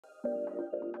I'm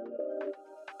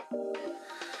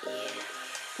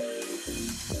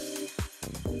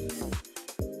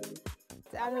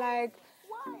like,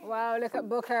 wow, look at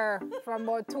Booker from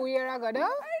about 2 years ago, no? I know.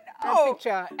 That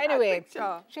picture. Anyway, That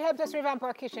picture. she helped us revamp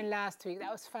our kitchen last week.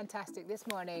 That was fantastic. This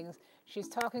morning, she's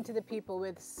talking to the people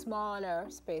with smaller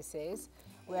spaces.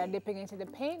 We are dipping into the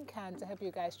paint can to help you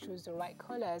guys choose the right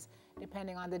colors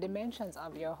depending on the dimensions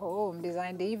of your home.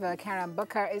 DeZign Diva, Karen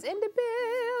Booker is in the building.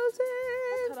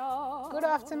 Good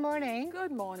afternoon.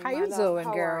 Good morning. How you doing,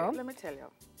 girl? Let me tell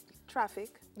you. Traffic.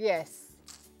 Yes.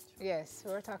 Yes,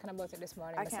 we were talking about it this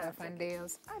morning, I myself and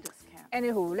Dales. I just can't.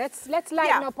 Anywho, let's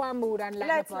lighten up our mood and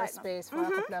lighten up our space for a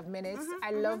couple of minutes.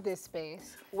 I love this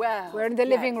space. Well, We're in the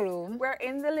living room. We're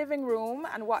in the living room,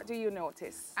 and what do you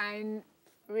notice? And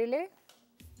really?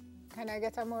 Can I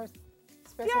get a more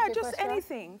specific Yeah, just question?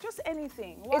 anything. Just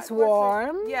anything. It's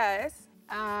warm. Yes.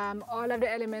 All of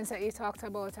the elements that you talked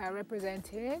about are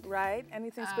represented. Right.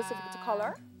 Anything specific to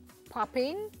color?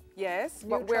 Popping. Yes.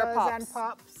 But where Neutrals pops? and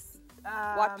pops.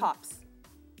 What pops?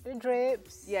 The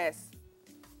drapes. Yes.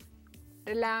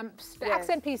 The lamps. The Yes.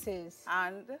 accent pieces.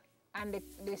 And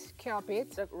this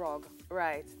carpet. the rug.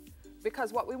 Right.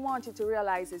 Because what we want you to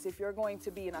realize is if you're going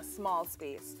to be in a small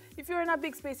space, if you're in a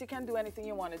big space, you can do anything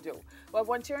you want to do. But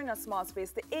once you're in a small space,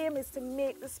 the aim is to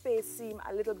make the space seem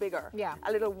a little bigger,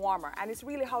 a little warmer. And it's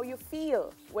really how you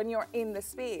feel when you're in the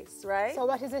space, right? So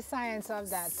what is the science of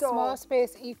that? So- Small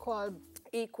space equal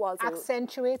to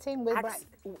accentuating with bright.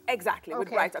 Exactly, with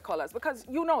Okay. brighter colors. Because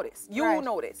you notice,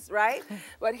 right?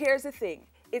 But here's the thing.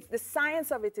 The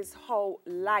science of it is how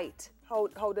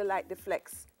the light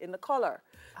deflects in the color.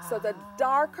 So the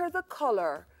darker the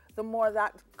color, the more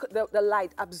that the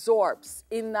light absorbs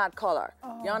in that color.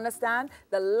 You understand?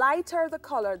 The lighter the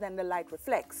color, then the light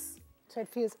reflects. So it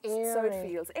feels airy. So it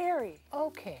feels airy.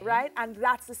 Okay. Right? And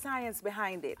that's the science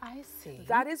behind it. I see.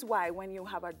 That is why when you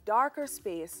have a darker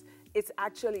space, it's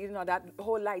actually, that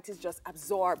whole light is just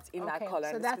absorbed in that color.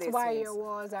 So and that's displays why things. your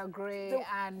walls are gray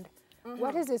and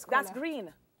what is this color? That's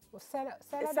green. Well,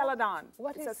 It's celadon.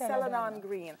 What it's is a celadon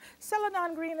green.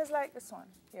 Celadon green is like this one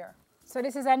here. So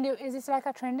this is a new, is this like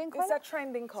a trending color? It's a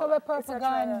trending color. So with purple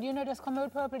gone, just come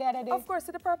with purple the other day? Of course,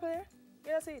 see the purple here?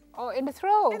 You see it? Oh, in the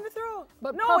throw? In the throw.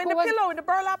 But no, in the was, pillow, in the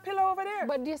burlap pillow over there.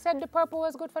 But you said the purple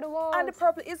was good for the walls. And the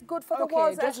purple is good for the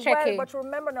walls as well. But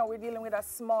remember now, we're dealing with a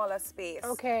smaller space.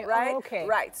 Okay, right? Oh, okay.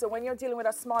 Right, so when you're dealing with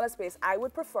a smaller space, I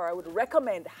would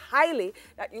recommend highly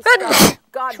that you start,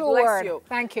 God bless you.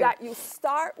 Thank you. That you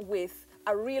start with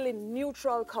a really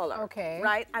neutral color, okay,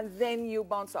 right? And then you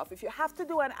bounce off. If you have to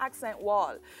do an accent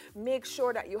wall, make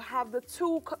sure that you have the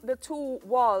two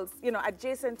walls,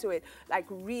 adjacent to it, like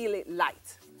really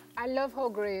light. I love how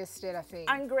gray is still a thing.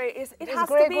 And gray is, it is has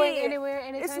gray to be. Going anywhere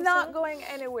anytime It's not soon? going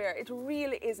anywhere. It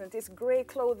really isn't. It's gray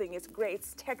clothing. It's gray.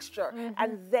 It's texture.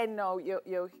 And then now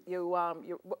you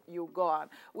go on.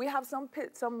 We have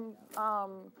some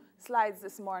slides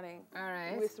this morning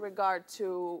with regard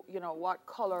to what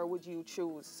color would you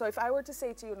choose. So if I were to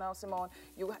say to you now, Simone,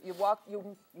 you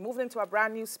moved into a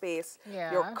brand new space.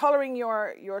 You're coloring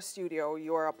your studio,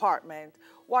 your apartment.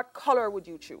 What color would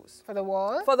you choose? For the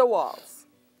walls? For the walls.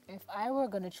 If I were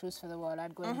going to choose for the wall,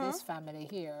 I'd go in this family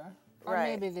here. Or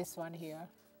maybe this one here.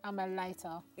 I'm a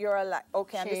lighter. You're a light.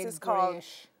 Okay, and this is called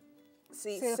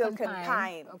silken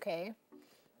pine. Okay.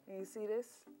 You see this?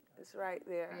 It's right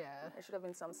there. Yeah. There should have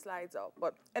been some slides up.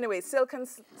 But anyway, silken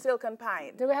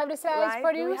pine. Do we have the slides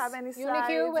produced? Do we have any slides?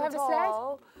 We have the slides?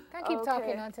 All? Can keep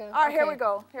talking until. All right, here we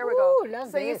go. Here we go. Love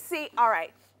so you see, all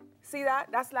right. See that?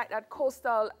 That's like that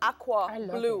coastal aqua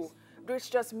blue.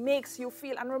 Which just makes you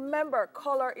feel, and remember,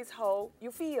 color is how you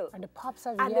feel. And the pops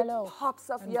of yellow. And the pops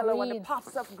of yellow and the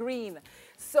pops of green.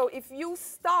 So if you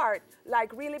start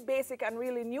like really basic and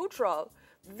really neutral,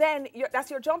 then that's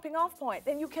your jumping off point.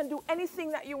 Then you can do anything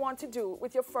that you want to do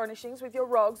with your furnishings, with your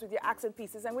rugs, with your accent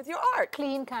pieces, and with your art.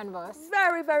 Clean canvas.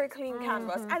 Very, very clean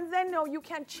canvas. And then now you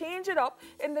can change it up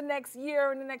in the next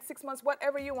year, in the next 6 months,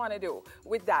 whatever you want to do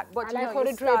with that. But I like how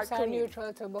the drapes are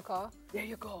neutral to Booker. There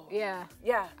you go. Yeah.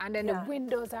 Yeah. And then the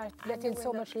windows are letting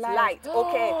so much light. Light.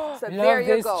 Okay. So there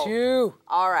you go. Too.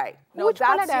 All right. No, Which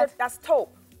color that's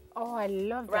taupe. Oh, I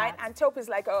love that. Right? And taupe is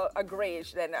like a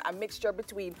grayish, then a mixture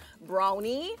between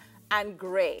brownie and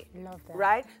gray. Love that.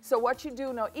 Right? So what you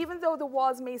do now, even though the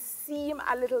walls may seem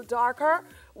a little darker,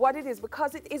 what it is,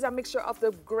 because it is a mixture of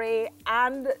the gray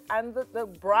and the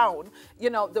brown, you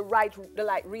know, the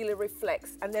light really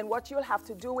reflects. And then what you'll have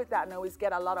to do with that now is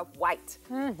get a lot of white,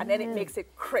 and then it makes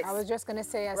it crisp. I was just going to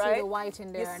say, I right? see the white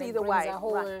in there. You see and the white. A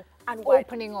whole right. And white.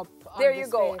 opening up. There you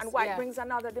go. Space. And white brings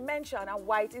another dimension, and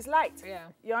white is light. Yeah.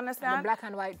 You understand? And the black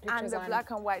and white pictures. And the black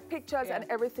and white pictures, and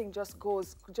everything just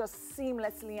goes just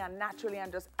seamlessly and naturally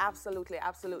and just absolutely,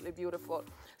 absolutely beautiful.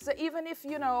 So even if,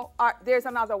 you know, there's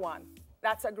another one.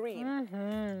 That's a green,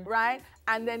 right?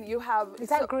 And then you have... Is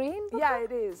that green? Yeah,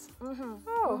 it is.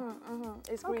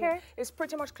 It's green. Okay. It's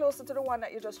pretty much closer to the one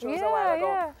that you just chose a while ago.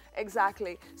 Yeah.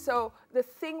 Exactly. So the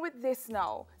thing with this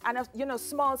now, and you know,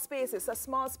 small spaces. So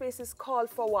small spaces call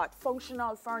for what?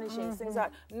 Functional furnishings, things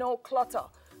like no clutter.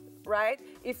 Right?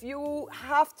 If you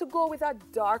have to go with a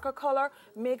darker color,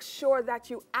 make sure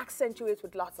that you accentuate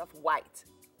with lots of white.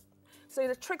 So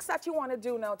the tricks that you want to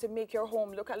do now to make your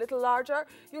home look a little larger,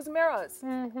 use mirrors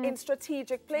in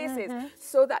strategic places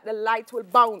so that the light will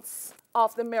bounce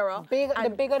off the mirror.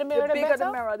 The bigger the mirror, the better?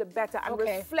 The mirror, the better. And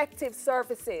reflective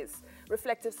surfaces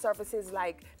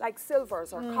like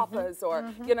silvers or coppers or,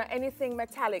 you know, anything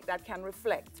metallic that can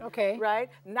reflect. Okay. Right?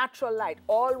 Natural light.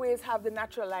 Always have the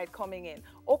natural light coming in.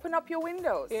 Open up your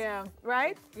windows. Yeah.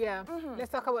 Right? Yeah.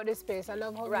 Let's talk about this space. I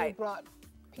love how you brought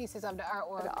pieces of the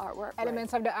artwork,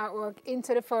 elements of the artwork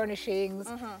into the furnishings.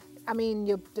 I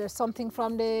mean, there's something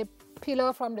from the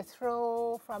pillow, from the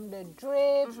throw, from the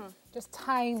drapes, just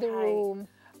tying the room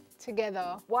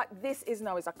together. What this is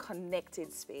now is a connected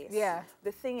space. Yeah.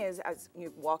 The thing is, as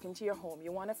you walk into your home,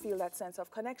 you want to feel that sense of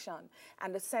connection.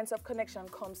 And the sense of connection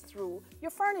comes through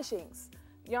your furnishings.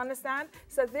 You understand?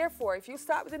 So therefore, if you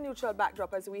start with a neutral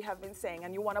backdrop, as we have been saying,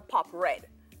 and you want to pop red,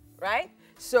 right?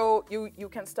 So you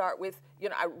can start with, you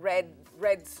know, a red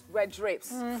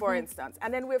drapes, for instance.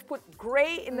 And then we've put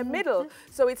gray in the middle,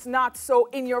 so it's not so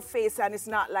in your face and it's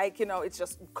not like, you know, it's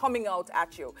just coming out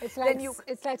at you. It's like,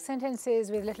 it's like sentences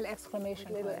with little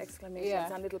exclamation little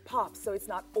exclamations and little pops, so it's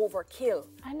not overkill.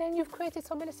 And then you've created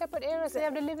so many separate areas. So you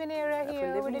have the living area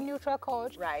here with the neutral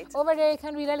couch. Right. Over there you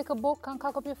can read like a book and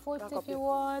cock up your foot if you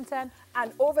want.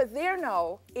 And over there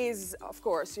now is, of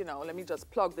course, you know, let me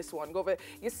just plug this one. Go over.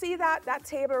 You see that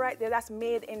table right there? That's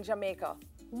made in Jamaica.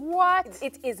 What?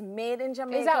 It is made in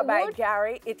Jamaica by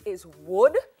Gary. It is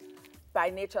wood by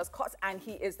Nature's Cuts, and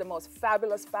he is the most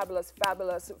fabulous, fabulous,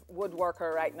 fabulous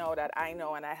woodworker right now that I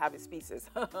know, and I have his pieces.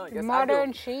 Yes,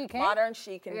 modern chic, eh? Modern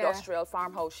chic, industrial,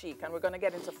 farmhouse chic, and we're going to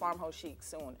get into farmhouse chic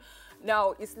soon.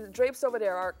 Now, you see the drapes over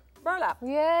there are burlap.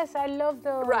 Yes, I love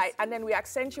those. Right, and then we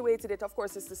accentuated it, of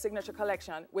course, it's the signature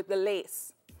collection with the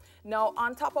lace. Now,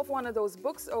 on top of one of those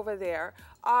books over there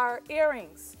are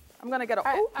earrings. I'm going to get a...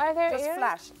 Are there just earrings?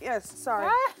 Flash. Yes, sorry.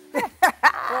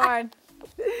 Go on.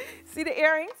 See the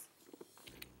earrings?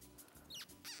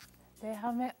 They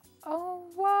have it. Oh,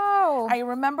 wow. I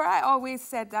remember I always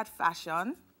said that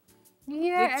fashion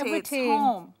dictates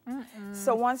home.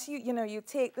 So once you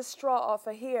take the straw off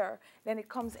of here, then it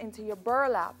comes into your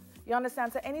burlap. You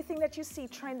understand? So anything that you see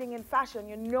trending in fashion,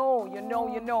 you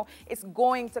know, it's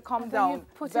going to come down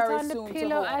very soon. You put it on the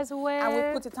pillow as well. And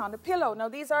we put it on the pillow. Now,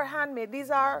 these are handmade.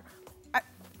 These are,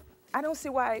 I don't see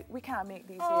why we can't make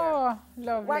these here. Oh,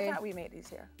 lovely. Why can't we make these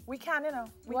here? We can, you know.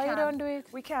 Why you don't do it?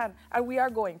 We can, and we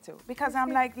are going to. Because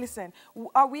I'm like, listen,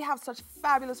 we have such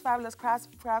fabulous, fabulous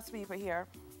craftspeople here.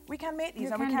 We can make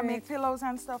these, and we can make pillows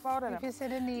and stuff out of them. If you see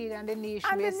the need and the niche,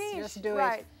 just do it.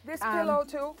 Right. This pillow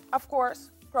too, of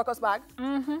course. Crocus bag,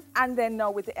 and then now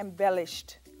with the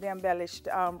embellished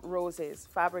roses,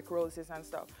 fabric roses and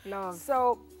stuff. Love.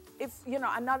 So if, you know,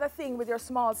 another thing with your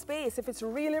small space, if it's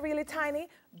really, really tiny,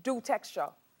 do texture.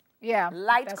 Yeah.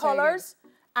 Light colors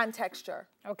and texture.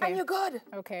 Okay. And you're good.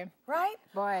 Okay. Right?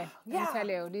 Boy, let me tell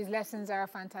you, these lessons are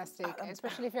fantastic,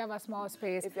 especially if you have a small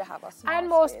space. If you have a small And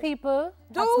most people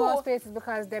have small spaces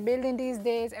because they're building these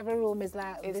days, every room is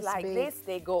like this,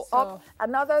 they go up.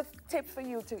 Another tip for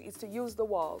you too is to use the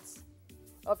walls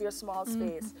of your small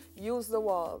space. Use the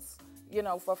walls. You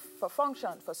know, for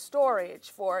function, for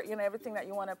storage, for, you know, everything that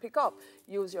you want to pick up,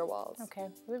 use your walls. Okay,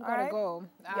 we've got to go.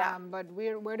 But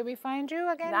where do we find you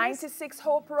again? 96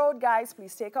 Hope Road, guys.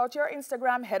 Please take out your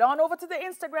Instagram. Head on over to the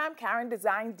Instagram, Karen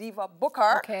DeZign Diva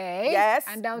Booker. Okay. Yes.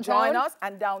 And downtown? Join us.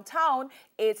 And downtown,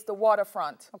 it's the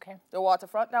waterfront. Okay. The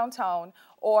waterfront downtown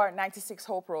or 96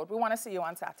 Hope Road. We want to see you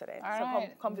on Saturday. All so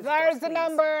right. come visit There's us, the please.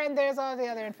 number, and there's all the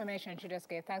other information she just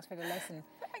gave. Thanks for the lesson.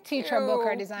 Teacher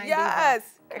Booker, Design Diva. Yes.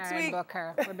 Karen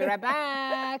Booker. We'll be right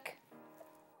back.